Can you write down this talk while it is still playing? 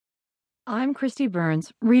I'm Christy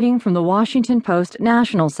Burns, reading from the Washington Post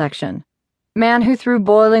National section. Man who threw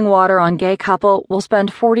boiling water on gay couple will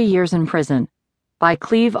spend 40 years in prison. By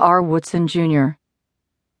Cleve R. Wootson, Jr.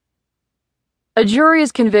 A jury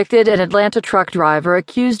has convicted an Atlanta truck driver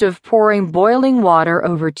accused of pouring boiling water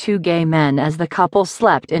over two gay men as the couple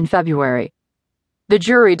slept in February. The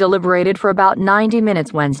jury deliberated for about 90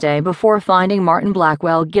 minutes Wednesday before finding Martin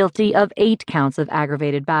Blackwell guilty of 8 counts of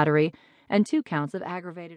aggravated battery and 2 counts of aggravated